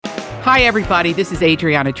Hi, everybody. This is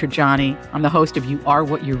Adriana Trajani. I'm the host of You Are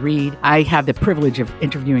What You Read. I have the privilege of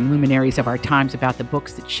interviewing luminaries of our times about the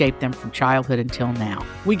books that shaped them from childhood until now.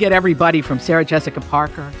 We get everybody from Sarah Jessica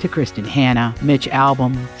Parker to Kristen Hanna, Mitch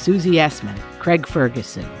Albom, Susie Essman, Craig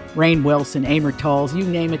Ferguson, Rainn Wilson, Amor Tolls, you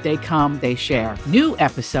name it, they come, they share. New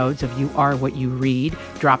episodes of You Are What You Read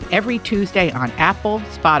drop every Tuesday on Apple,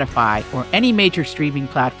 Spotify, or any major streaming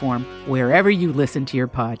platform wherever you listen to your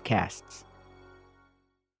podcasts.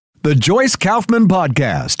 The Joyce Kaufman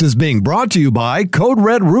Podcast is being brought to you by Code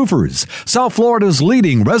Red Roofers, South Florida's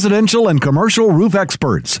leading residential and commercial roof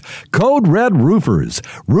experts. Code Red Roofers,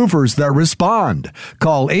 roofers that respond.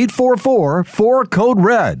 Call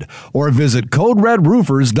 844-4CODE-RED or visit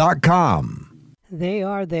CodeRedRoofers.com. They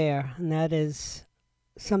are there, and that is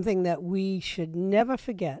something that we should never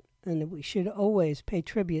forget, and that we should always pay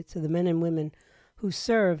tribute to the men and women who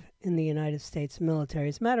serve in the United States military.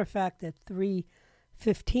 As a matter of fact, at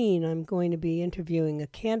 3:15, I'm going to be interviewing a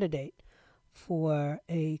candidate for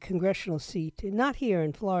a congressional seat, not here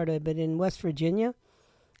in Florida, but in West Virginia.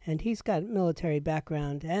 And he's got military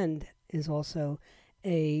background and is also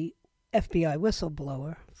a FBI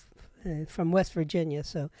whistleblower from West Virginia.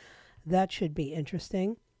 So that should be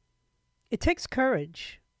interesting. It takes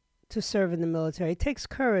courage to serve in the military. It takes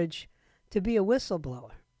courage to be a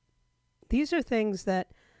whistleblower. These are things that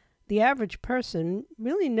the average person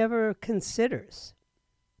really never considers.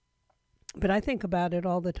 But I think about it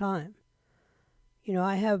all the time. You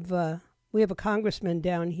know, we have a congressman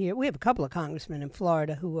down here. We have a couple of congressmen in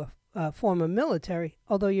Florida who are former military.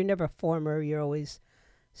 Although you're never former, you're a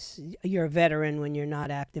veteran when you're not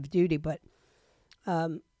active duty. But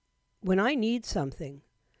when I need something,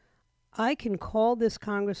 I can call this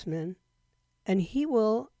congressman, and he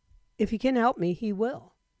will, if he can help me, he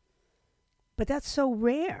will. But that's so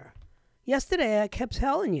rare. Yesterday, I kept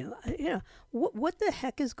telling you, what the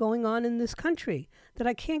heck is going on in this country that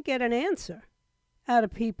I can't get an answer out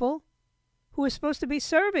of people who are supposed to be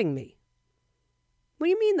serving me? What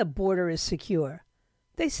do you mean the border is secure?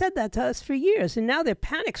 They said that to us for years, and now they're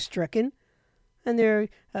panic-stricken, and they're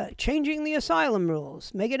changing the asylum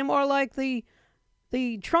rules, making it more like the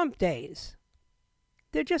Trump days.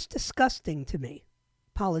 They're just disgusting to me,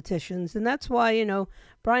 politicians, and that's why,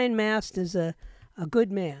 Brian Mast is a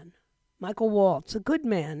good man. Michael Waltz, a good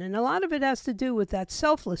man, and a lot of it has to do with that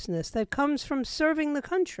selflessness that comes from serving the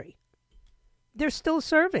country. They're still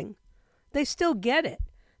serving. They still get it,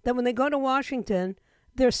 that when they go to Washington,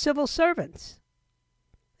 they're civil servants.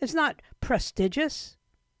 It's not prestigious.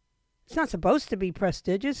 It's not supposed to be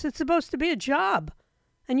prestigious. It's supposed to be a job,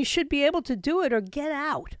 and you should be able to do it or get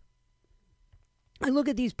out. I look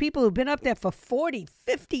at these people who've been up there for 40,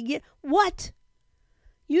 50 years. What?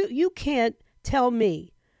 You can't tell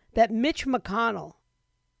me that Mitch McConnell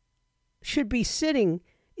should be sitting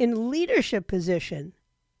in leadership position.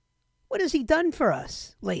 What has he done for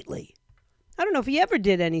us lately? I don't know if he ever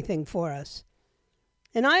did anything for us.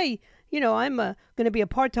 And I'm going to be a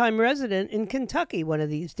part-time resident in Kentucky one of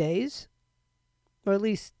these days, or at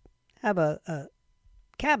least have a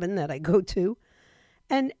cabin that I go to.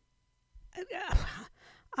 And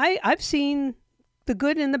I've seen the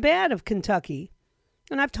good and the bad of Kentucky.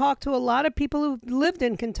 And I've talked to a lot of people who've lived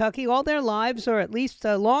in Kentucky all their lives, or at least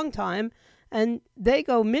a long time, and they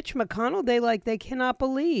go, Mitch McConnell, they cannot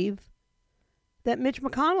believe that Mitch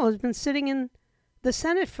McConnell has been sitting in the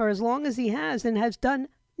Senate for as long as he has and has done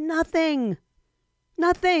nothing.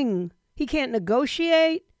 Nothing. He can't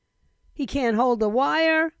negotiate. He can't hold the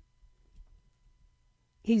wire.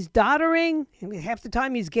 He's doddering. Half the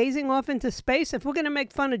time he's gazing off into space. If we're going to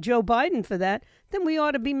make fun of Joe Biden for that, then we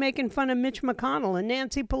ought to be making fun of Mitch McConnell and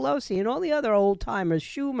Nancy Pelosi and all the other old-timers,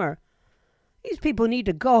 Schumer. These people need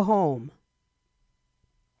to go home.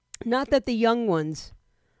 Not that the young ones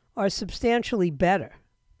are substantially better.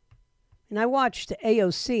 And I watched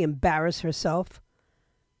AOC embarrass herself.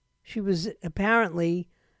 She was apparently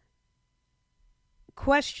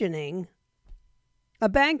questioning a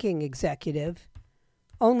banking executive,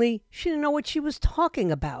 only she didn't know what she was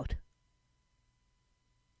talking about.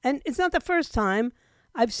 And it's not the first time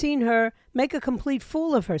I've seen her make a complete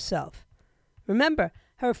fool of herself. Remember,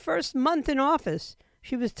 her first month in office,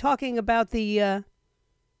 she was talking about the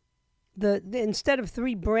instead of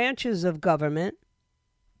 3 branches of government.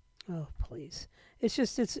 Oh, please.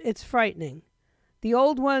 It's frightening. The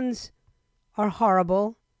old ones are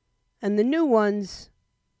horrible, and the new ones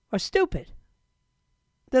are stupid.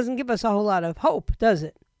 Doesn't give us a whole lot of hope, does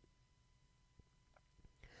it?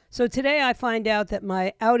 So today I find out that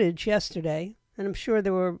my outage yesterday, and I'm sure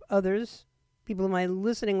there were others, people in my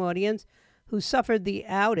listening audience, who suffered the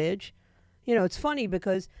outage. You know, it's funny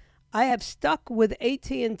because I have stuck with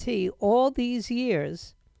AT&T all these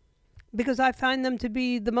years because I find them to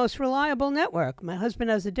be the most reliable network. My husband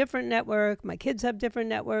has a different network. My kids have different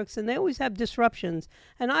networks, and they always have disruptions.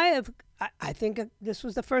 And I think this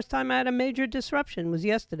was the first time I had a major disruption, was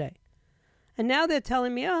yesterday. And now they're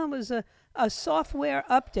telling me, it was a software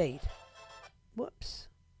update. Whoops.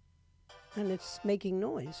 And it's making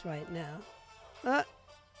noise right now.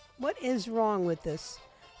 What is wrong with this?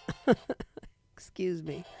 Excuse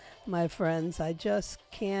me, my friends. I just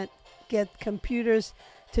can't get computers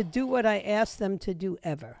to do what I ask them to do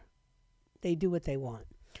ever. They do what they want.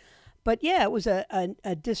 But yeah, it was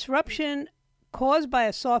a disruption caused by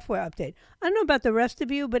a software update. I don't know about the rest of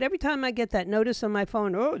you, but every time I get that notice on my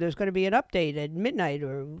phone, there's going to be an update at midnight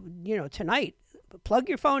or, tonight, plug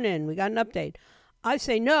your phone in, we got an update. I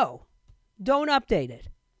say, no, don't update it.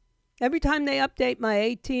 Every time they update my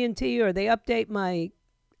AT&T or they update my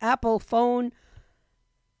Apple phone,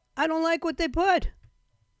 I don't like what they put.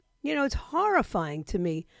 It's horrifying to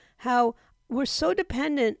me how we're so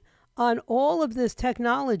dependent on all of this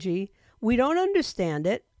technology. We don't understand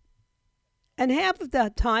it. And half of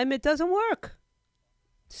the time, it doesn't work.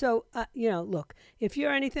 So, look, if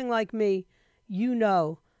you're anything like me, you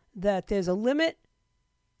know that there's a limit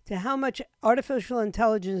to how much artificial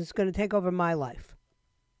intelligence is going to take over my life.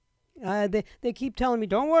 They keep telling me,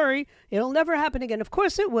 don't worry, it'll never happen again. Of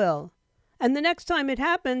course it will. And the next time it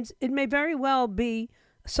happens, it may very well be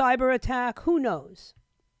a cyber attack. Who knows?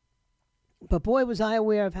 But boy, was I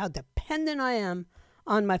aware of how dependent I am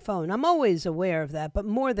on my phone. I'm always aware of that, but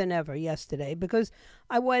more than ever yesterday, because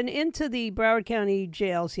I went into the Broward County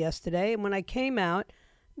jails yesterday, and when I came out,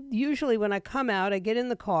 usually when I come out, I get in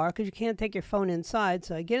the car, because you can't take your phone inside,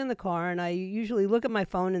 so I get in the car, and I usually look at my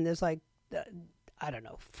phone, and there's 40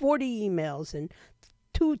 emails, and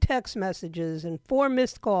 2 text messages, and 4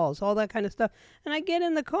 missed calls, all that kind of stuff, and I get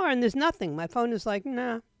in the car, and there's nothing. My phone is like,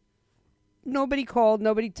 nah, nobody called,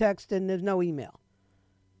 nobody texted, and there's no email.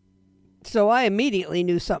 So I immediately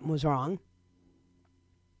knew something was wrong.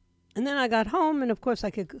 And then I got home, and of course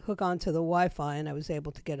I could hook onto the Wi-Fi, and I was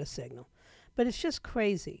able to get a signal. But it's just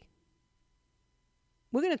crazy.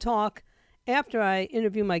 We're going to talk, after I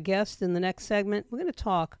interview my guest in the next segment, we're going to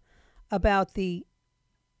talk about the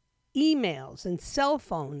emails and cell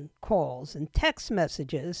phone calls and text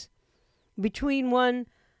messages between one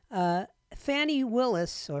Fannie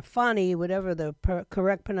Willis, or Fannie, whatever the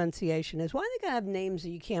correct pronunciation is. Why they gotta have names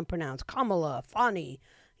that you can't pronounce? Kamala, Fannie.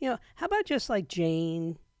 How about just like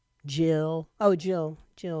Jane, Jill? Oh, Jill,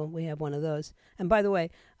 we have one of those. And by the way,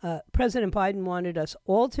 President Biden wanted us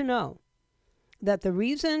all to know that the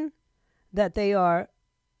reason that they are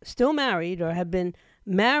still married or have been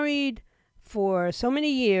married for so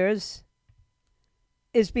many years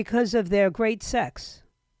is because of their great sex.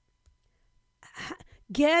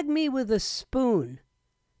 Gag me with a spoon.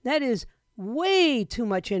 That is way too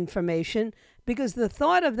much information, because the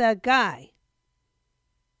thought of that guy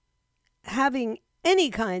having any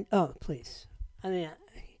kind... Oh, please. I mean,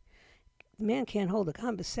 the man can't hold a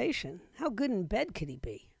conversation. How good in bed could he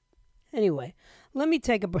be? Anyway, let me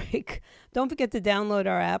take a break. Don't forget to download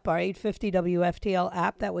our app, our 850 WFTL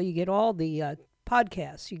app. That way you get all the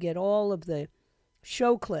podcasts. You get all of the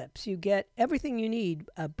show clips. You get everything you need,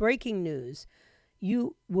 breaking news.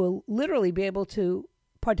 You will literally be able to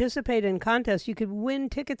participate in contests. You could win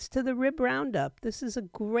tickets to the Rib Roundup. This is a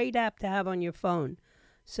great app to have on your phone.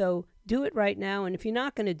 So do it right now. And if you're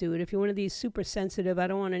not going to do it, if you're one of these super sensitive, I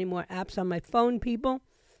don't want any more apps on my phone people,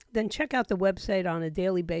 then check out the website on a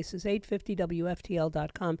daily basis,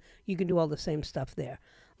 850WFTL.com. You can do all the same stuff there.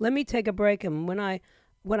 Let me take a break. And when I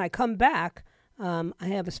come back, I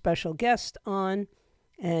have a special guest on.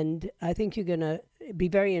 And I think you're going to be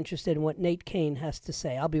very interested in what Nate Kane has to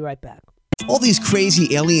say. I'll be right back. All these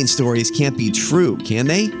crazy alien stories can't be true, can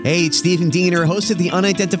they? Hey, it's Stephen Diener, host of the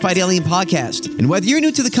Unidentified Alien Podcast. And whether you're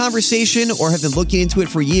new to the conversation or have been looking into it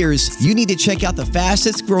for years, you need to check out the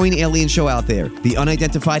fastest growing alien show out there, the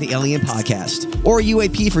Unidentified Alien Podcast, or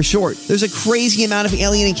UAP for short. There's a crazy amount of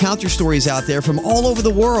alien encounter stories out there from all over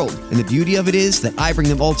the world. And the beauty of it is that I bring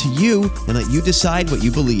them all to you and let you decide what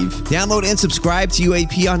you believe. Download and subscribe to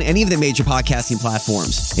UAP on any of the major podcasting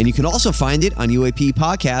platforms. And you can also find it on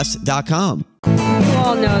UAPpodcast.com. You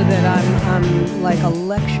all know that I'm like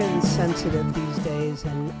election sensitive these days,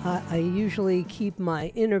 and I usually keep my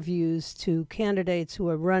interviews to candidates who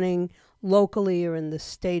are running locally or in the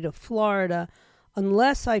state of Florida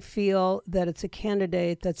unless I feel that it's a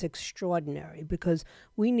candidate that's extraordinary, because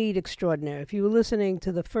we need extraordinary. If you were listening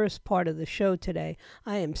to the first part of the show today,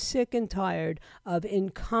 I am sick and tired of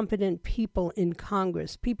incompetent people in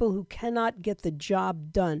Congress, people who cannot get the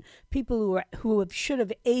job done, people who should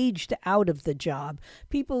have aged out of the job,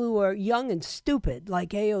 people who are young and stupid like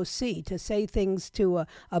AOC to say things to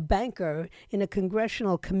a banker in a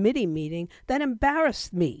congressional committee meeting that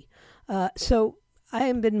embarrassed me. So I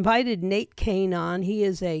have invited Nate Kane on. He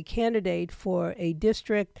is a candidate for a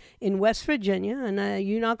district in West Virginia, and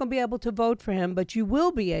you're not going to be able to vote for him, but you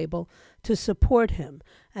will be able to support him.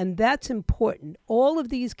 And that's important. All of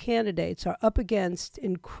these candidates are up against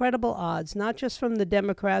incredible odds, not just from the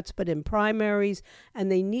Democrats, but in primaries, and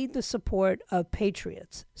they need the support of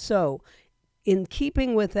patriots. So in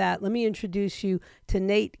keeping with that, let me introduce you to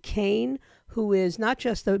Nate Kane, who is not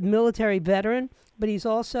just a military veteran, but he's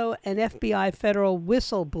also an FBI federal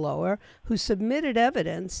whistleblower who submitted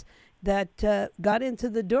evidence that got into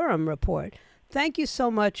the Durham report. Thank you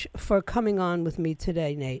so much for coming on with me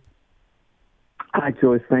today, Nate. Hi,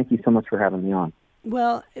 Joyce. Thank you so much for having me on.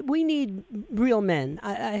 Well, we need real men.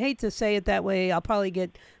 I hate to say it that way. I'll probably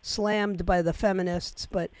get slammed by the feminists,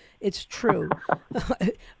 but it's true.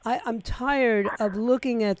 I'm tired of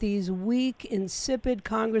looking at these weak, insipid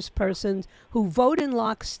congresspersons who vote in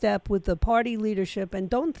lockstep with the party leadership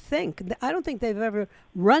and I don't think they've ever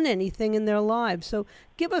run anything in their lives. So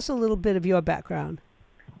give us a little bit of your background.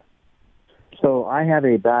 So I have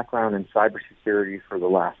a background in cybersecurity for the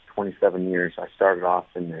last 27 years. I started off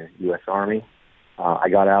in the U.S. Army. I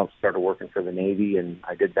got out, started working for the Navy, and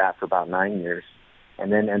I did that for about 9 years,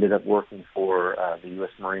 and then ended up working for the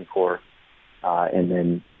U.S. Marine Corps. And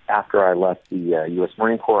then after I left the U.S.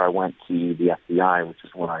 Marine Corps, I went to the FBI, which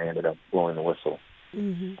is when I ended up blowing the whistle.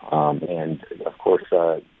 Mm-hmm. And, of course,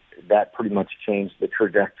 that pretty much changed the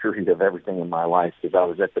trajectory of everything in my life, because I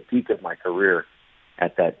was at the peak of my career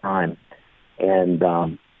at that time. And,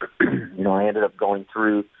 I ended up going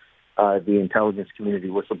through the Intelligence Community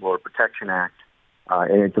Whistleblower Protection Act.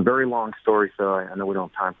 And it's a very long story, so I know we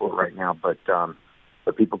don't have time for it right now, but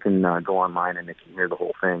people can go online and they can hear the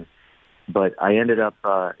whole thing. But I ended up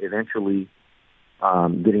eventually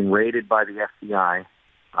getting raided by the FBI.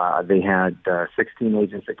 They had 16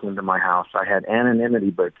 agents that came to my house. I had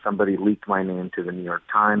anonymity, but somebody leaked my name to the New York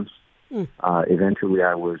Times. Eventually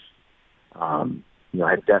I was, I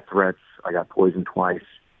had death threats. I got poisoned twice.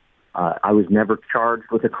 I was never charged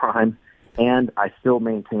with a crime. And I still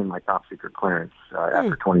maintain my top secret clearance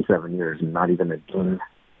after 27 years, and not even a ding,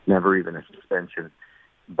 never even a suspension.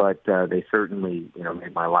 But they certainly,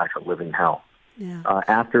 made my life a living hell. Yeah.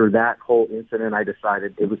 After that whole incident, I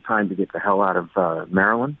decided it was time to get the hell out of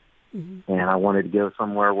Maryland, and I wanted to go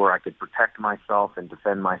somewhere where I could protect myself and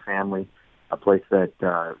defend my family, a place that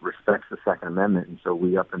respects the Second Amendment. And so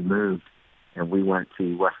we up and moved, and we went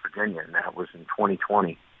to West Virginia, and that was in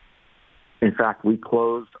 2020. In fact, we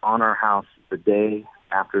closed on our house the day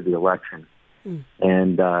after the election.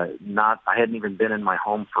 And I hadn't even been in my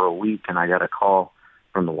home for a week, and I got a call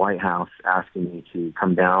from the White House asking me to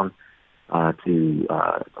come down to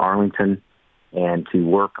Arlington and to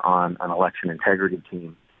work on an election integrity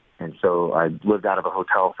team. And so I lived out of a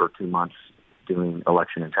hotel for 2 months doing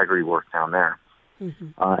election integrity work down there.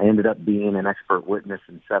 I ended up being an expert witness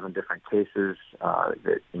in 7 different cases,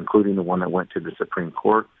 including the one that went to the Supreme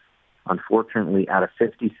Court. Unfortunately, out of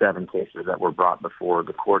 57 cases that were brought before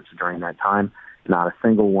the courts during that time, not a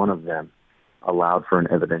single one of them allowed for an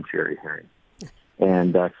evidentiary hearing.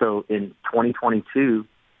 And so in 2022,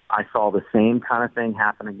 I saw the same kind of thing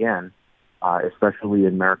happen again, especially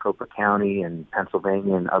in Maricopa County and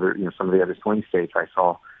Pennsylvania and other, some of the other swing states. I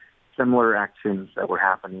saw similar actions that were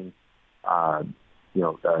happening,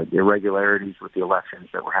 irregularities with the elections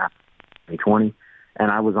that were happening in 2020, and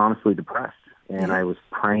I was honestly depressed. And I was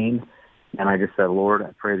praying, and I just said, Lord,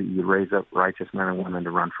 I pray that you raise up righteous men and women to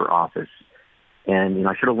run for office. And,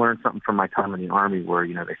 I should have learned something from my time in the Army where,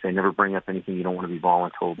 they say never bring up anything you don't want to be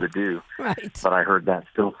voluntold to do. Right. But I heard that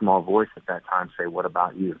still small voice at that time say, what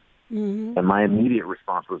about you? Mm-hmm. And my immediate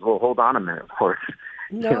response was, well, hold on a minute, Lord.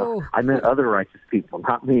 No. I meant other righteous people,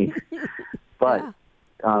 not me. But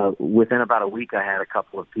within about a week, I had a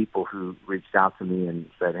couple of people who reached out to me and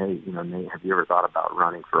said, hey, Nate, have you ever thought about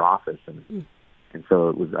running for office? And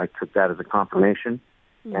so I took that as a confirmation,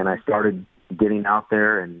 and I started getting out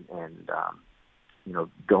there and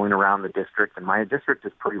going around the district. And my district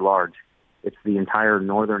is pretty large. It's the entire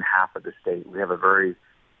northern half of the state. We have a very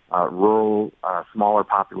rural, smaller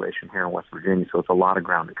population here in West Virginia, so it's a lot of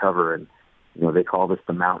ground to cover. And, they call this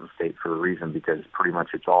the mountain state for a reason, because pretty much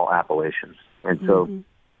it's all Appalachians. And so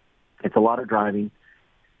it's a lot of driving.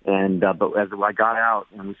 And but as I got out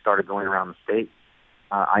and we started going around the state,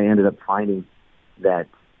 I ended up finding that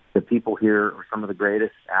the people here are some of the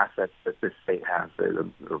greatest assets that this state has.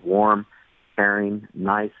 They're warm, caring,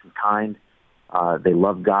 nice, and kind. They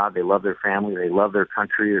love God. They love their family. They love their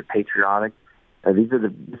country. They're patriotic. This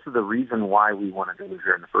is the reason why we wanted to move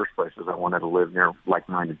here in the first place, is I wanted to live near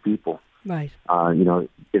like-minded people. Right. In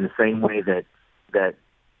the same way that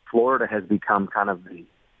Florida has become kind of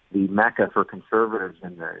the mecca for conservatives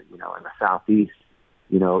in the southeast.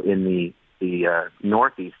 In the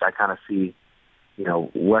northeast, I kind of see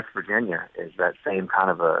West Virginia is that same kind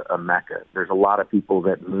of a mecca. There's a lot of people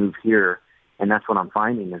that move here, and that's what I'm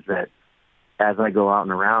finding is that as I go out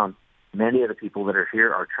and around, many of the people that are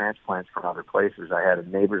here are transplants from other places. I had a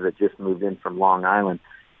neighbor that just moved in from Long Island,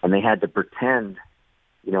 and they had to pretend,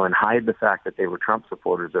 and hide the fact that they were Trump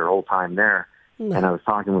supporters their whole time there. Mm-hmm. And I was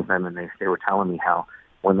talking with them, and they were telling me how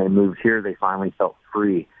when they moved here, they finally felt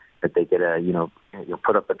free, that they could,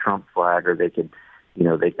 put up a Trump flag, or they could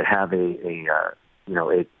have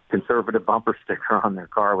a conservative bumper sticker on their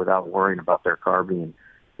car without worrying about their car being,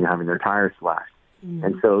 having their tires slashed. Mm-hmm.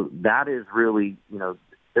 And so that is really,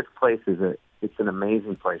 this place it's an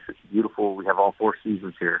amazing place. It's beautiful. We have all 4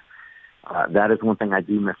 seasons here. That is one thing I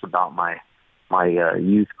do miss about my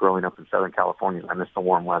youth growing up in Southern California. I miss the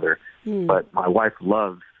warm weather, but my wife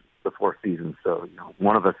loves the 4 seasons. So,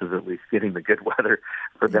 one of us is at least getting the good weather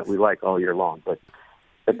that we like all year long. But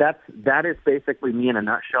that is basically me in a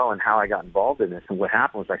nutshell and how I got involved in this. And what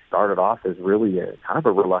happened was I started off as really a kind of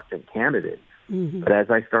a reluctant candidate. Mm-hmm. But as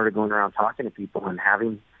I started going around talking to people and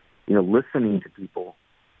having, listening to people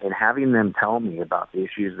and having them tell me about the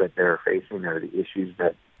issues that they're facing or the issues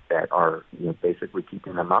that are, basically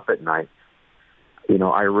keeping them up at night,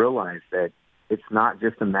 I realized that it's not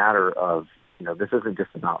just a matter of, this isn't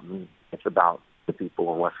just about me. It's about the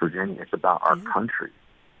people in West Virginia. It's about our country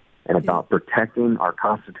and about protecting our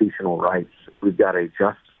constitutional rights. We've got a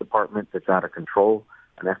Justice Department that's out of control,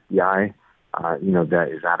 an FBI, that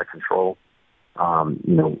is out of control.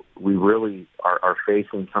 We really are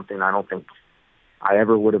facing something I don't think I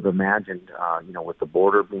ever would have imagined, with the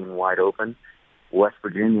border being wide open. West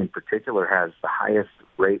Virginia in particular has the highest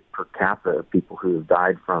rate per capita of people who have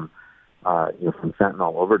died from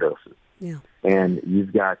fentanyl overdoses. Yeah. And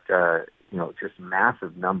you've got, just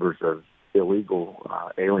massive numbers of illegal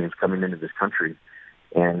aliens coming into this country,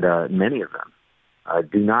 and many of them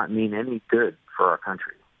do not mean any good for our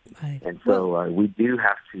country. Right. And so we do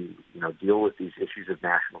have to, deal with these issues of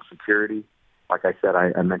national security. Like I said,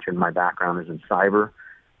 I mentioned my background is in cyber.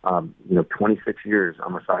 26 years,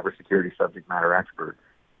 I'm a cybersecurity subject matter expert,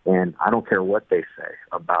 and I don't care what they say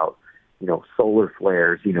about, solar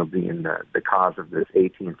flares, being the cause of this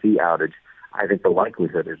AT&T outage. I think the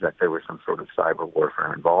likelihood is that there was some sort of cyber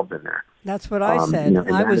warfare involved in there. That's what I said.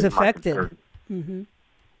 I was affected. Mm-hmm.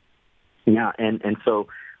 Yeah, and so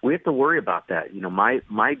we have to worry about that.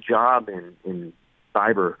 My job in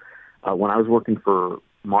cyber, when I was working for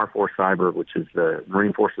MARFOR Cyber, which is the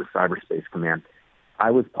Marine Forces Cyberspace Command,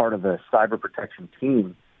 I was part of a cyber protection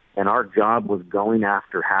team, and our job was going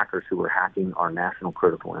after hackers who were hacking our national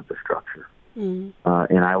critical infrastructure. Mm-hmm.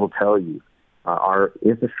 And I will tell you, our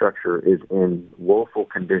infrastructure is in woeful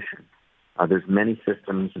condition. There's many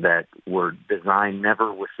systems that were designed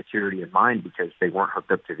never with security in mind because they weren't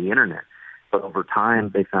hooked up to the internet. But over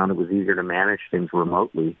time, they found it was easier to manage things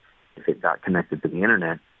remotely if it got connected to the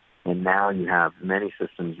internet. And now you have many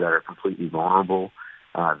systems that are completely vulnerable,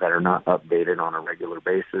 that are not updated on a regular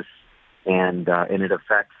basis. And it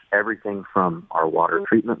affects everything from our water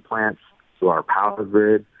treatment plants to our power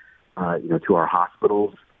grid, to our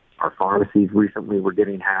hospitals. Our pharmacies recently were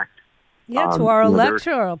getting hacked. Yeah, to our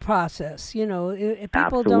electoral process. If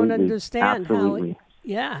people don't understand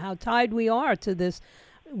how tied we are to this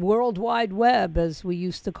World Wide Web, as we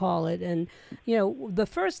used to call it. And, the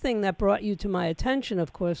first thing that brought you to my attention,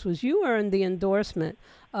 of course, was you earned the endorsement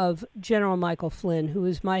of General Michael Flynn, who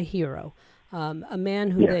is my hero, a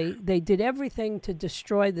man who they did everything to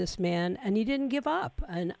destroy this man, and he didn't give up.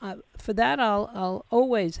 And for that, I'll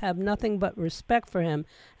always have nothing but respect for him.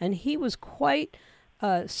 And he was quite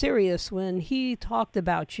serious when he talked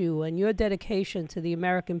about you and your dedication to the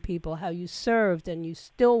American people, how you served and you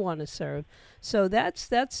still want to serve. So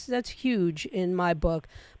that's huge in my book.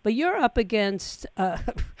 But you're up against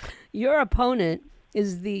your opponent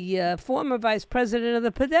is the former vice president of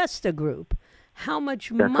the Podesta Group. How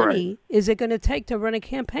much money is it going to take to run a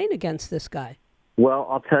campaign against this guy? Well,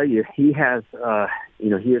 I'll tell you, he has he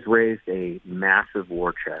has raised a massive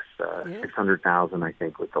war chest, $600,000, I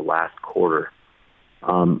think, with the last quarter.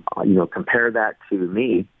 Compare that to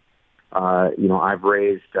me. I've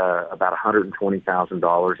raised about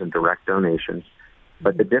 $120,000 in direct donations.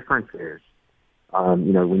 But the difference is,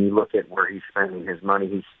 when you look at where he's spending his money,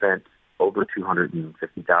 he's spent over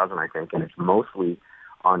 $250,000, I think, and it's mostly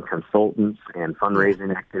on consultants and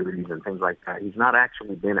fundraising activities and things like that. He's not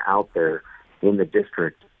actually been out there in the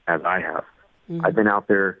district as I have. Mm-hmm. I've been out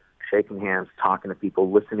there shaking hands, talking to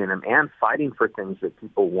people, listening to them, and fighting for things that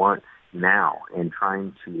people want now, and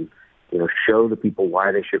trying to, show the people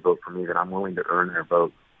why they should vote for me, that I'm willing to earn their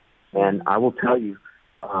vote. And I will tell you,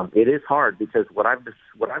 it is hard, because what I've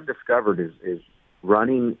discovered is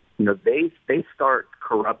running. They start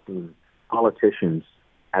corrupting politicians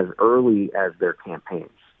as early as their campaigns.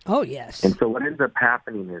 Oh, yes. And so what ends up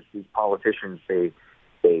happening is these politicians, they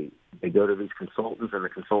go to these consultants, and the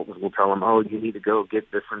consultants will tell them, oh, you need to go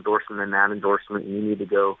get this endorsement and that endorsement, and you need to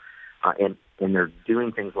go, and they're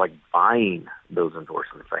doing things like buying those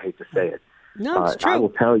endorsements. I hate to say it. No, it's true. I will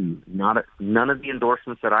tell you, none of the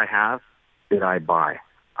endorsements that I have did I buy.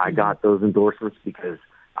 I got those endorsements because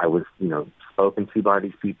I was, spoken to by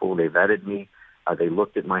these people. They vetted me. They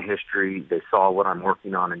looked at my history. They saw what I'm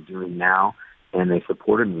working on and doing now, and they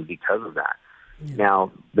supported me because of that. Yeah.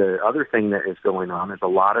 Now, the other thing that is going on is a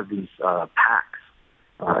lot of these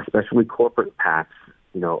PACs, especially corporate PACs,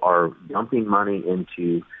 are dumping money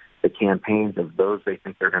into the campaigns of those they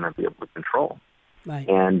think they're going to be able to control. Right.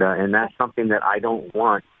 And that's something that I don't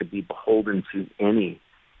want to be beholden to any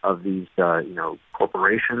of these,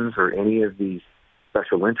 corporations or any of these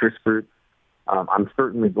special interest groups. I'm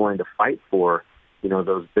certainly going to fight for,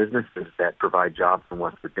 those businesses that provide jobs in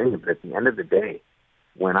West Virginia. But at the end of the day,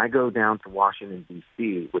 when I go down to Washington,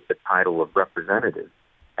 D.C. with the title of representative,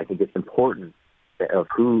 I think it's important of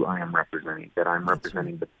who I am representing, that I'm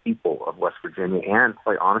representing the people of West Virginia and,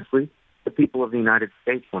 quite honestly, the people of the United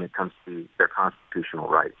States when it comes to their constitutional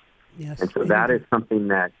rights. Yes. And so that is something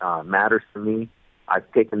that matters to me. I've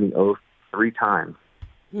taken the oath 3 times,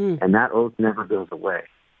 and that oath never goes away.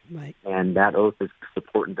 Right. And that oath is to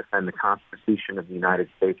support and defend the Constitution of the United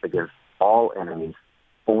States against all enemies,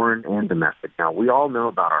 foreign and domestic. Now, we all know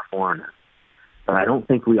about our foreigners, but I don't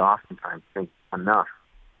think we oftentimes think enough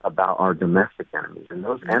about our domestic enemies. And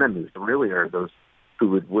those enemies really are those who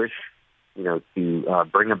would wish, to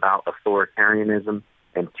bring about authoritarianism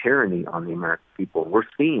and tyranny on the American people. We're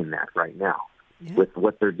seeing that right now with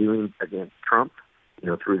what they're doing against Trump,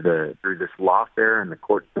 through this lawfare and the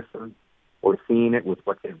court system. We're seeing it with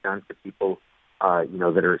what they've done to people,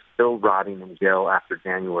 that are still rotting in jail after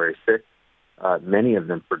January 6th. Many of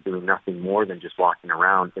them for doing nothing more than just walking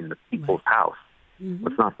around in the people's house. Mm-hmm.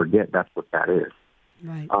 Let's not forget that's what that is.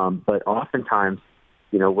 Right. But oftentimes,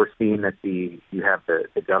 we're seeing that you have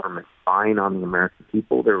the government spying on the American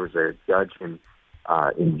people. There was a judge in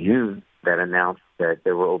June that announced that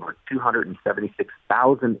there were over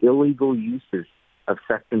 276,000 illegal uses of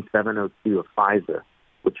Section 702 of FISA,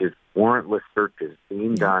 which is warrantless searches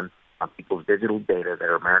being done on people's digital data that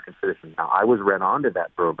are American citizens. Now, I was read onto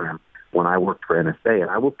that program when I worked for NSA,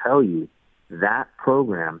 and I will tell you that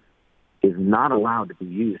program is not allowed to be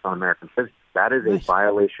used on American citizens. That is a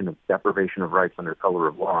violation of deprivation of rights under color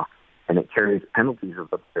of law, and it carries penalties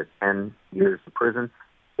of up to 10 years of prison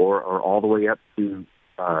or all the way up to,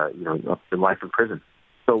 up to life in prison.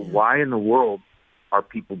 So why in the world are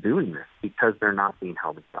people doing this? Because they're not being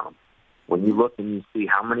held accountable. When you look and you see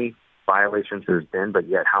how many violations there's been, but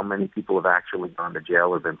yet how many people have actually gone to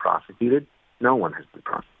jail or been prosecuted, no one has been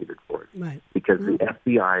prosecuted for it. Right. Because the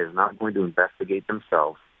FBI is not going to investigate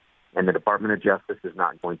themselves, and the Department of Justice is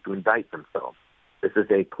not going to indict themselves. This is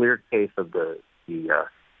a clear case of the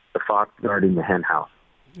fox guarding the hen house,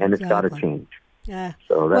 and it's got to change. Yeah.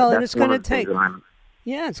 So and it's going to take.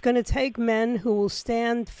 It's going to take men who will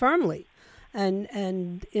stand firmly, and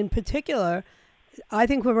in particular, I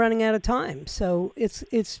think we're running out of time. So this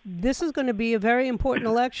is going to be a very important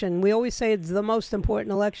election. We always say it's the most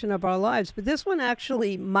important election of our lives, but this one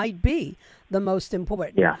actually might be the most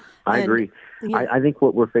important. Yeah, I agree. I think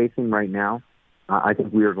what we're facing right now, I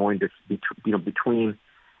think we are going to be, between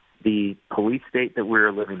the police state that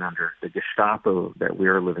we're living under, the Gestapo that we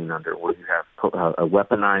are living under, where you have a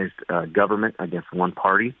weaponized government against one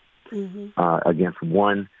party, against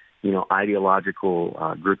one,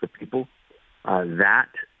 ideological group of people. That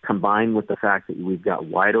combined with the fact that we've got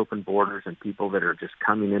wide open borders and people that are just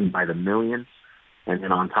coming in by the millions, and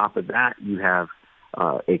then on top of that, you have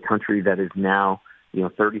a country that is now,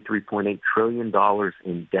 $33.8 trillion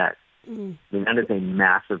in debt. I mean, that is a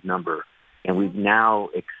massive number, and we've now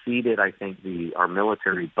exceeded, I think, our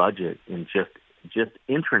military budget in just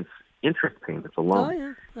interest payments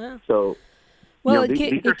alone. Oh, yeah. So Well,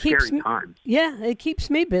 these are scary times. Yeah, it keeps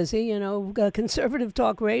me busy. Conservative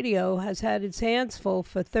talk radio has had its hands full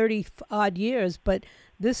for 30-odd years, but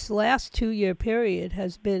this last 2-year period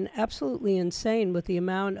has been absolutely insane with the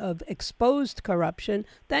amount of exposed corruption,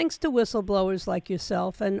 thanks to whistleblowers like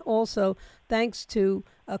yourself, and also thanks to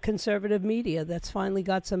conservative media that's finally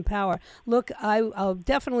got some power. Look, I'll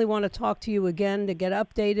definitely want to talk to you again to get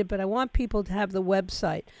updated, but I want people to have the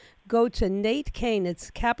website. Go to Nate Cain,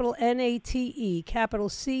 it's capital Nate, capital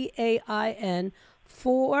CAIN,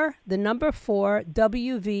 4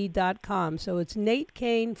 WV.com. So it's Nate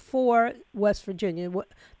Cain 4 West Virginia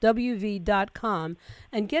WV.com,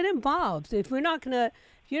 and get involved. If you're not gonna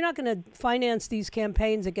finance these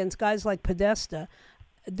campaigns against guys like Podesta,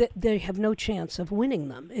 they have no chance of winning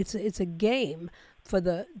them. It's a game for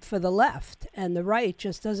the left, and the right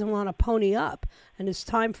just doesn't want to pony up, and it's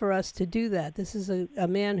time for us to do that. This is a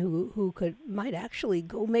man who might actually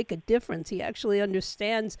go make a difference. He actually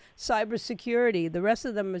understands cybersecurity. The rest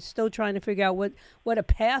of them are still trying to figure out what a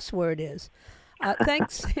password is.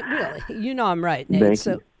 Thanks. Really, I'm right, Nate.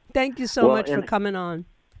 Thank you so much for coming on.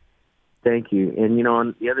 Thank you. And,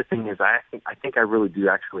 and the other thing is I think I really do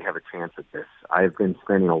actually have a chance at this. I've been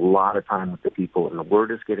spending a lot of time with the people, and the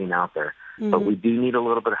word is getting out there. Mm-hmm. But we do need a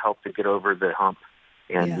little bit of help to get over the hump.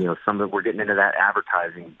 And, some of it, we're getting into that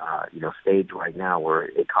advertising, stage right now where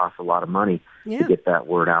it costs a lot of money to get that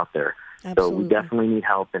word out there. Absolutely. So we definitely need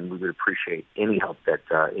help, and we would appreciate any help that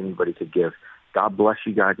anybody could give. God bless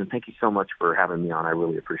you guys, and thank you so much for having me on. I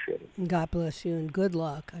really appreciate it. God bless you, and good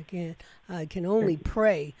luck. I can only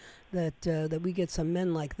pray that we get some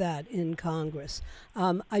men like that in Congress.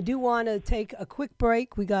 I do want to take a quick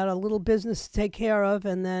break. We got a little business to take care of,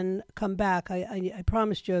 and then come back. I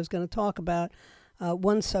promised you I was going to talk about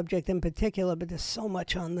one subject in particular, but there's so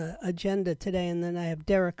much on the agenda today, and then I have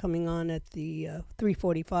Derek coming on at the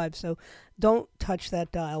 3:45. So don't touch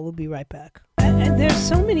that dial. We'll be right back. And there's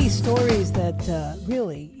so many stories that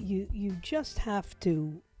really you just have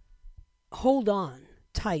to hold on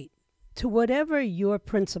tight to whatever your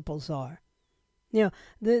principles are. The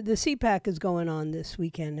CPAC is going on this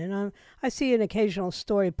weekend, and I see an occasional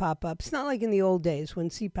story pop up. It's not like in the old days when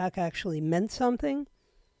CPAC actually meant something,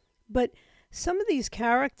 but some of these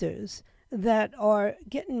characters that are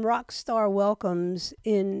getting rock star welcomes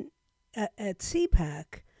at CPAC,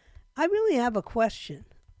 I really have a question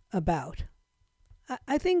about.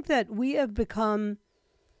 I think that we have become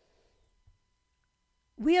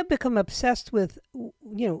obsessed with,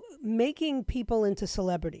 making people into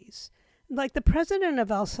celebrities. Like the president of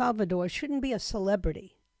El Salvador shouldn't be a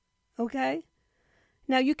celebrity, okay?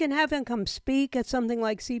 Now, you can have him come speak at something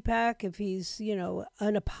like CPAC if he's,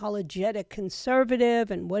 an apologetic conservative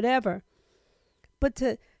and whatever. But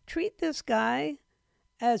to treat this guy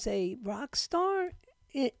as a rock star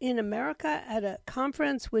in America at a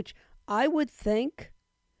conference which I would think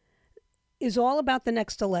is all about the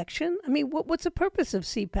next election. I mean, what's the purpose of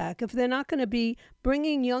CPAC if they're not going to be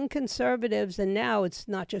bringing young conservatives, and now it's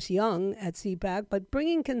not just young at CPAC, but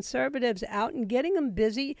bringing conservatives out and getting them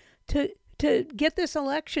busy to get this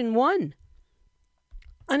election won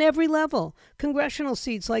on every level. Congressional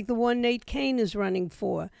seats like the one Nate Cain is running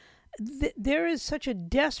for. There is such a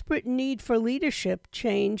desperate need for leadership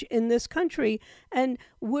change in this country, and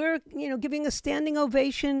we're, giving a standing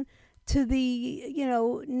ovation to the,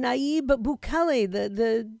 Nayib Bukele,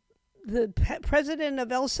 the president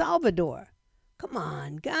of El Salvador. Come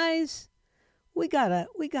on, guys, we gotta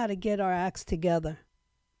get our acts together.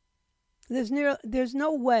 There's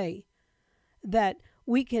no way that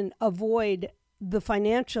we can avoid the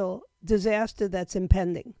financial disaster that's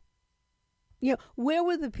impending. Where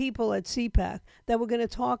were the people at CPAC that were going to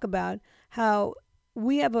talk about how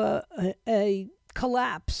we have a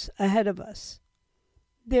collapse ahead of us?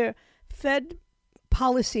 Their Fed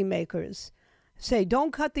policymakers say,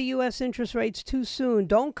 don't cut the U.S. interest rates too soon.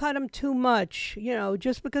 Don't cut them too much.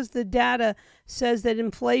 Just because the data says that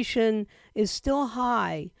inflation is still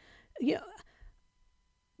high.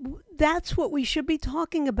 That's what we should be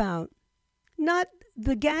talking about, not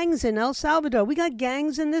the gangs in El Salvador. We got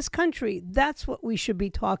gangs in this country. That's what we should be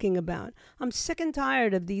talking about. I'm sick and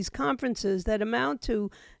tired of these conferences that amount to,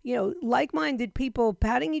 like-minded people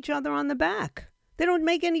patting each other on the back. They don't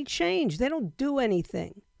make any change. They don't do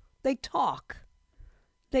anything. They talk.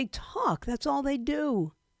 That's all they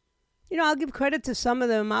do. I'll give credit to some of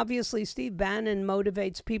them. Obviously, Steve Bannon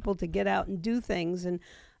motivates people to get out and do things,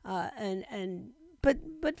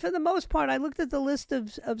 But for the most part, I looked at the list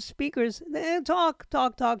of speakers. They talk.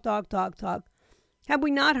 Have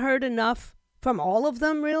we not heard enough from all of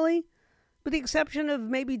them, really? With the exception of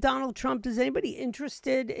maybe Donald Trump, is anybody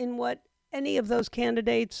interested in what any of those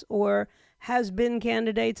candidates or has-been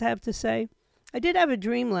candidates have to say. I did have a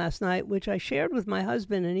dream last night, which I shared with my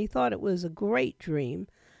husband, and he thought it was a great dream.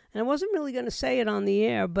 And I wasn't really going to say it on the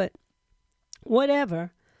air, but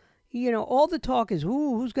whatever. All the talk is,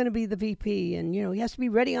 who's going to be the VP? And, he has to be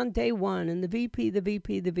ready on day one. And the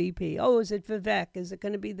VP. Oh, is it Vivek? Is it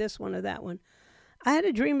going to be this one or that one? I had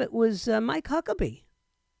a dream it was Mike Huckabee.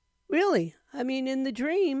 Really. I mean, in the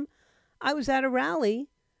dream, I was at a rally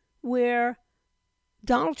where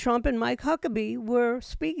Donald Trump and Mike Huckabee were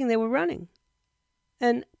speaking. They were running.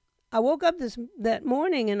 And I woke up that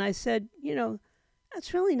morning and I said,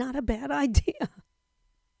 that's really not a bad idea.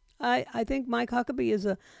 I think Mike Huckabee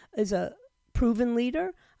is a proven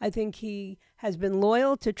leader. I think he has been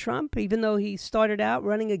loyal to Trump, even though he started out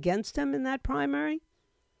running against him in that primary.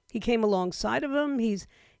 He came alongside of him. He's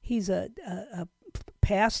a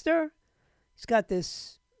pastor. He's got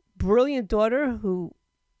this brilliant daughter who,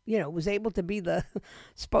 was able to be the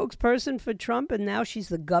spokesperson for Trump, and now she's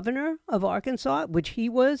the governor of Arkansas, which he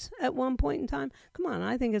was at one point in time. Come on,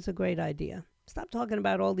 I think it's a great idea. Stop talking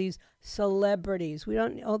about all these celebrities.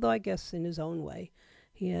 Although I guess in his own way,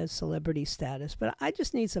 he has celebrity status. But I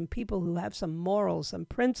just need some people who have some morals, some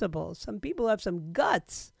principles, some people who have some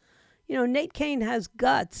guts. Nate Cain has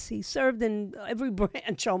guts. He served in every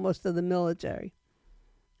branch almost of the military.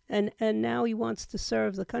 And now he wants to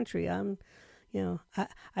serve the country.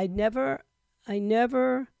 I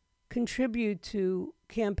never contribute to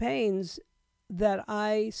campaigns that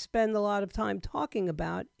I spend a lot of time talking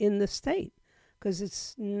about in the state, because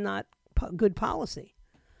it's not good policy.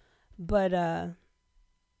 But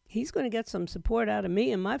he's going to get some support out of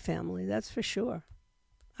me and my family, that's for sure.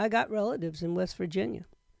 I got relatives in West Virginia.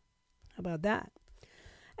 How about that?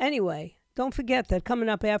 Anyway, don't forget that coming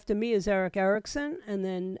up after me is Eric Erickson, and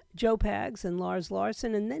then Joe Pags and Lars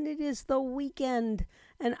Larson, and then it is the weekend.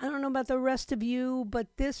 And I don't know about the rest of you, but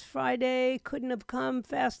this Friday couldn't have come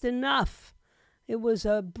fast enough. It was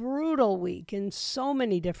a brutal week in so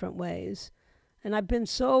many different ways. And I've been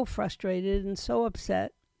so frustrated and so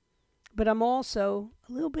upset. But I'm also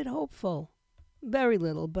a little bit hopeful. Very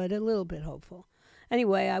little, but a little bit hopeful.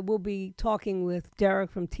 Anyway, I will be talking with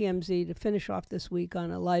Derek from TMZ to finish off this week on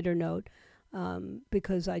a lighter note,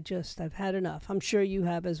 because I've had enough. I'm sure you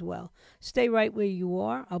have as well. Stay right where you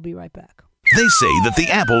are. I'll be right back. They say that the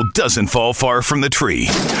apple doesn't fall far from the tree.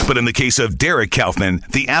 But in the case of Derek Kaufman,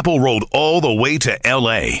 the apple rolled all the way to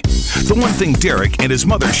L.A. The one thing Derek and his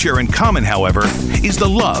mother share in common, however, is the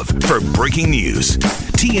love for breaking news.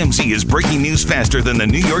 TMZ is breaking news faster than the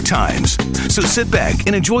New York Times. So sit back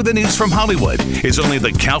and enjoy the news from Hollywood, as only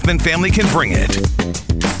the Kaufman family can bring it.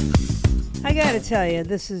 I got to tell you,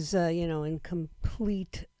 this is, in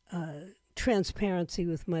complete transparency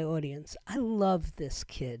with my audience. I love this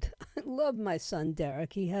kid. I love my son,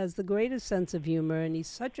 Derek. He has the greatest sense of humor, and he's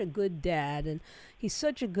such a good dad, and he's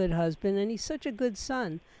such a good husband, and he's such a good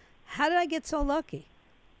son. How did I get so lucky?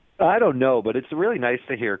 I don't know, but it's really nice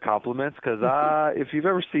to hear compliments, because if you've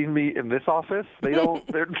ever seen me in this office,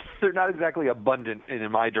 they're not exactly abundant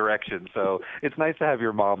in my direction. So it's nice to have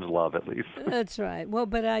your mom's love, at least. That's right. Well,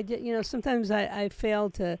 but sometimes I fail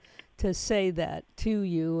to say that to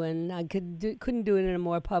you, and I couldn't do it in a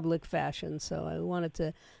more public fashion. So I wanted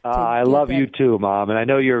to I love you too, Mom, and I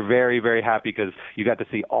know you're very, very happy because you got to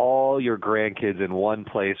see all your grandkids in one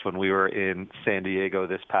place when we were in San Diego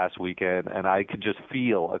this past weekend, and I could just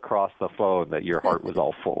feel across the phone that your heart was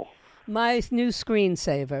all full. My new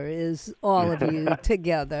screensaver is all of you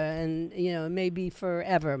together, and maybe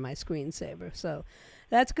forever my screensaver. So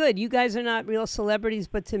that's good. You guys are not real celebrities,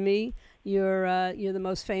 but to me, you're the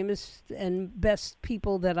most famous and best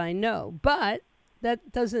people that I know. But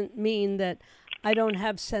that doesn't mean that I don't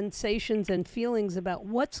have sensations and feelings about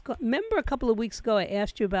Remember a couple of weeks ago I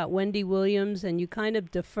asked you about Wendy Williams and you kind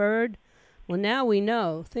of deferred? Well, now we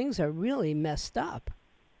know things are really messed up.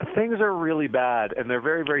 Things are really bad, and they're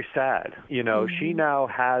very, very sad. She now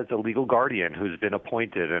has a legal guardian who's been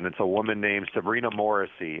appointed, and it's a woman named Sabrina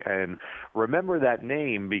Morrissey. And remember that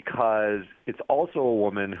name because it's also a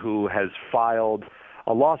woman who has filed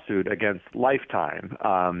a lawsuit against Lifetime.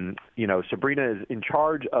 Sabrina is in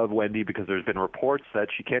charge of Wendy because there's been reports that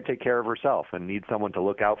she can't take care of herself and needs someone to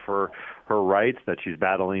look out for her rights, that she's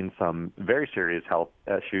battling some very serious health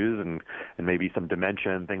issues and maybe some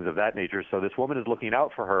dementia and things of that nature. So this woman is looking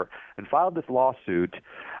out for her and filed this lawsuit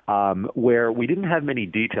where we didn't have many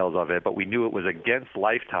details of it, but we knew it was against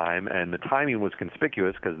Lifetime, and the timing was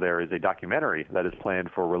conspicuous because there is a documentary that is planned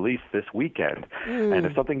for release this weekend. And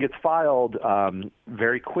if something gets filed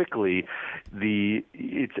very quickly,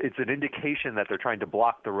 it's an indication that they're trying to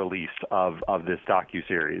block the release of this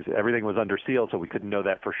docuseries. Everything was under seal, so we couldn't know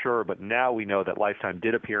that for sure, but now we know that Lifetime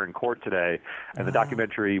did appear in court today, and the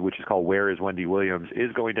documentary, which is called Where is Wendy Williams,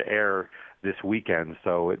 is going to air this weekend.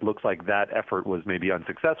 So it looks like that effort was maybe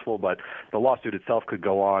unsuccessful, but the lawsuit itself could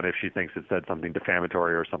go on if she thinks it said something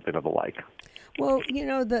defamatory or something of the like. Well,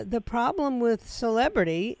 the problem with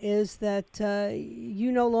celebrity is that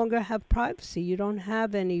you no longer have privacy. You don't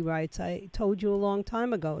have any rights. I told you a long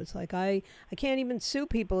time ago. It's like I can't even sue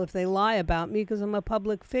people if they lie about me because I'm a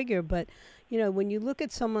public figure. But, when you look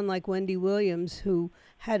at someone like Wendy Williams, who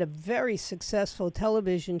had a very successful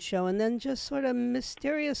television show and then just sort of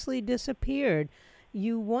mysteriously disappeared,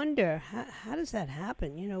 you wonder, how does that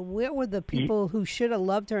happen? Where were the people who should have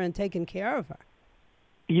loved her and taken care of her?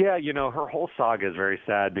 Yeah, her whole saga is very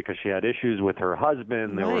sad because she had issues with her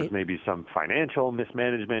husband. There was maybe some financial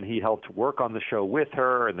mismanagement. He helped work on the show with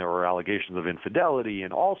her, and there were allegations of infidelity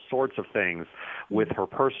and all sorts of things with her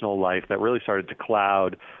personal life that really started to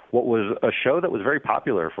cloud what was a show that was very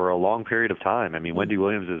popular for a long period of time. I mean, Wendy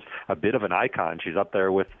Williams is a bit of an icon. She's up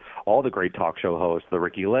there with all the great talk show hosts, the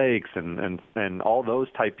Ricky Lakes, and all those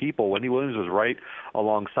type people. Wendy Williams was right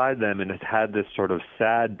alongside them and has had this sort of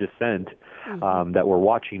sad descent that we're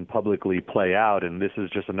watching publicly play out, and this is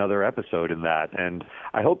just another episode in that. And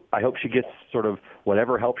I hope she gets sort of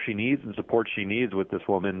whatever help she needs and support she needs with this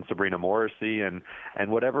woman, Sabrina Morrissey, and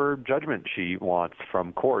whatever judgment she wants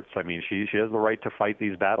from courts. I mean, she has the right to fight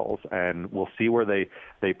these battles, and we'll see where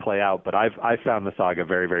they play out. But I found the saga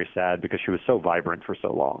very, very sad because she was so vibrant for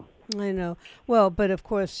so long. I know. Well, but of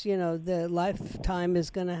course, the Lifetime is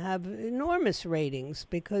going to have enormous ratings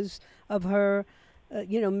because of her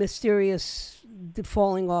mysterious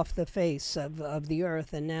falling off the face of the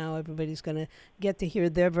earth, and now everybody's going to get to hear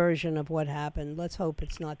their version of what happened. Let's hope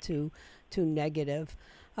it's not too negative.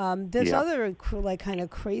 There's other kind of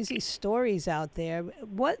crazy stories out there.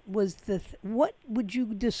 What would you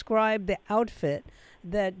describe the outfit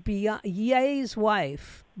that Ye's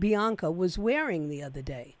wife Bianca was wearing the other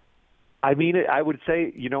day? I mean, I would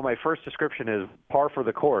say, my first description is par for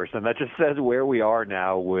the course, and that just says where we are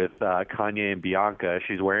now with Kanye and Bianca.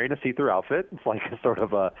 She's wearing a see-through outfit. It's like a sort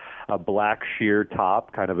of a black sheer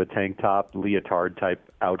top, kind of a tank top, leotard type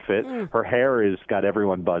outfit. Her hair has got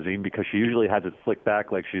everyone buzzing because she usually has it slicked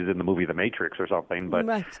back like she's in the movie The Matrix or something, but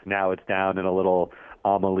now it's down in a little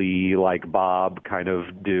Amelie like bob kind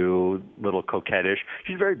of do, little coquettish.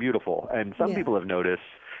 She's very beautiful, and some people have noticed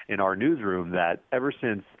in our newsroom that ever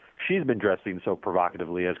since she's been dressing so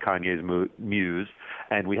provocatively as Kanye's muse,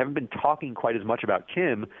 and we haven't been talking quite as much about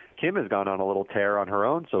Kim. Kim has gone on a little tear on her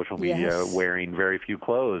own social media, wearing very few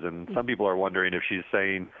clothes, and some people are wondering if she's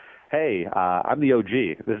saying, hey, I'm the OG.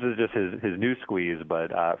 This is just his new squeeze,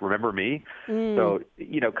 but remember me? So,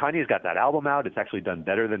 Kanye's got that album out. It's actually done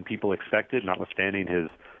better than people expected, notwithstanding his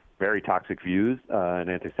very toxic views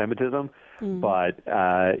and anti-Semitism. But,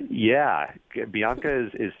 Bianca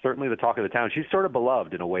is certainly the talk of the town. She's sort of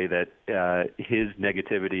beloved in a way that his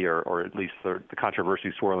negativity or at least the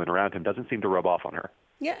controversy swirling around him doesn't seem to rub off on her.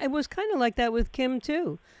 Yeah, it was kind of like that with Kim,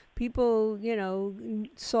 too. People,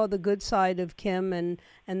 saw the good side of Kim, and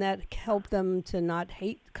that helped them to not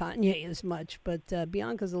hate Kanye as much. But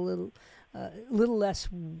Bianca's a little less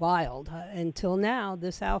wild. Until now,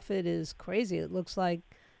 this outfit is crazy. It looks like,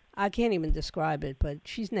 I can't even describe it, but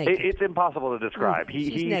she's naked. It's impossible to describe.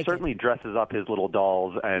 He certainly dresses up his little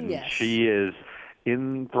dolls, and she is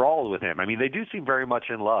enthralled with him. I mean, they do seem very much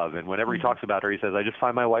in love, and whenever he talks about her, he says, I just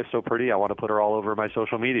find my wife so pretty, I want to put her all over my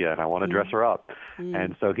social media, and I want to dress her up.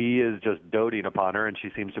 And so he is just doting upon her, and she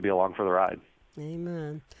seems to be along for the ride.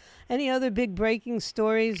 Amen. Any other big breaking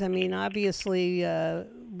stories? I mean, obviously,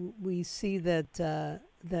 we see that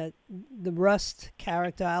the Rust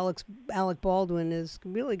character, Alec Baldwin, has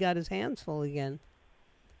really got his hands full again.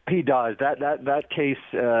 He does. That case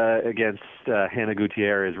against Hannah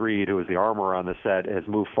Gutierrez-Reed, who was the armorer on the set, has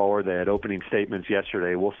moved forward. They had opening statements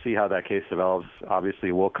yesterday. We'll see how that case develops.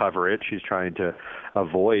 Obviously, we'll cover it. She's trying to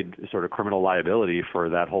avoid sort of criminal liability for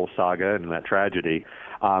that whole saga and that tragedy.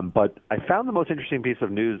 But I found the most interesting piece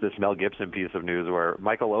of news, this Mel Gibson piece of news, where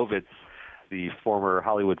Michael Ovitz, the former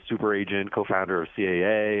Hollywood super agent, co-founder of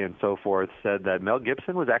CAA and so forth, said that Mel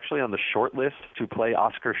Gibson was actually on the short list to play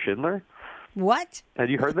Oscar Schindler. What? Had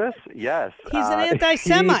you heard this? Yes. He's an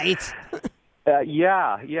anti-Semite.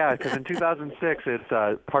 Yeah, because in 2006, it's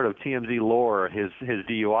part of TMZ lore. His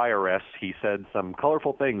DUI arrest, he said some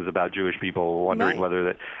colorful things about Jewish people, wondering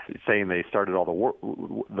whether saying they started all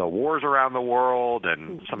the wars around the world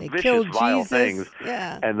and some vicious, vile things.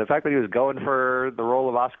 Yeah. And the fact that he was going for the role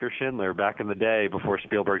of Oscar Schindler back in the day before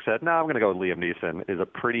Spielberg said, "No, I'm going to go with Liam Neeson," is a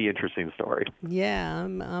pretty interesting story. Yeah,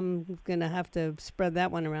 I'm going to have to spread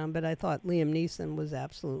that one around, but I thought Liam Neeson was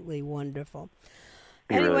absolutely wonderful.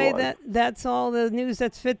 Anyway, that's all the news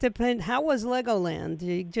that's fit to print. How was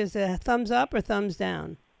Legoland? Just a thumbs up or thumbs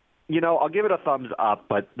down? I'll give it a thumbs up,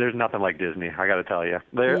 but there's nothing like Disney. I got to tell you,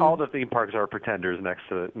 all the theme parks are pretenders next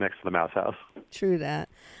to the Mouse House. True that.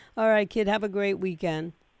 All right, kid. Have a great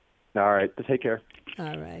weekend. All right, take care.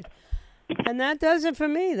 All right, and that does it for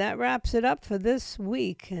me. That wraps it up for this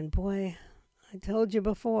week. And boy, I told you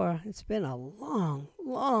before, it's been a long,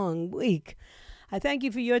 long week. I thank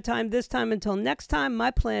you for your time this time. Until next time,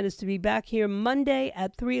 my plan is to be back here Monday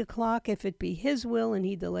at 3 o'clock, if it be His will and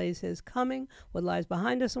He delays His coming. What lies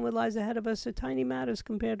behind us and what lies ahead of us are tiny matters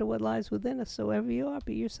compared to what lies within us. So wherever you are,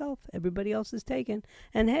 be yourself. Everybody else is taken.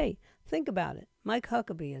 And hey, think about it. Mike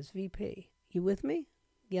Huckabee as VP. You with me?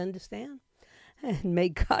 You understand? And may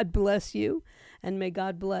God bless you, and may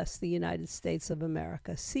God bless the United States of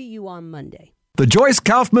America. See you on Monday. The Joyce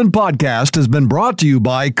Kaufman Podcast has been brought to you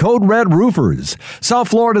by Code Red Roofers, South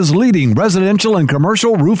Florida's leading residential and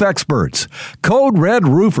commercial roof experts. Code Red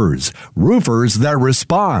Roofers, roofers that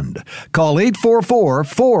respond. Call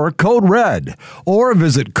 844-4-CODE-RED or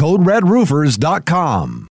visit CodeRedRoofers.com.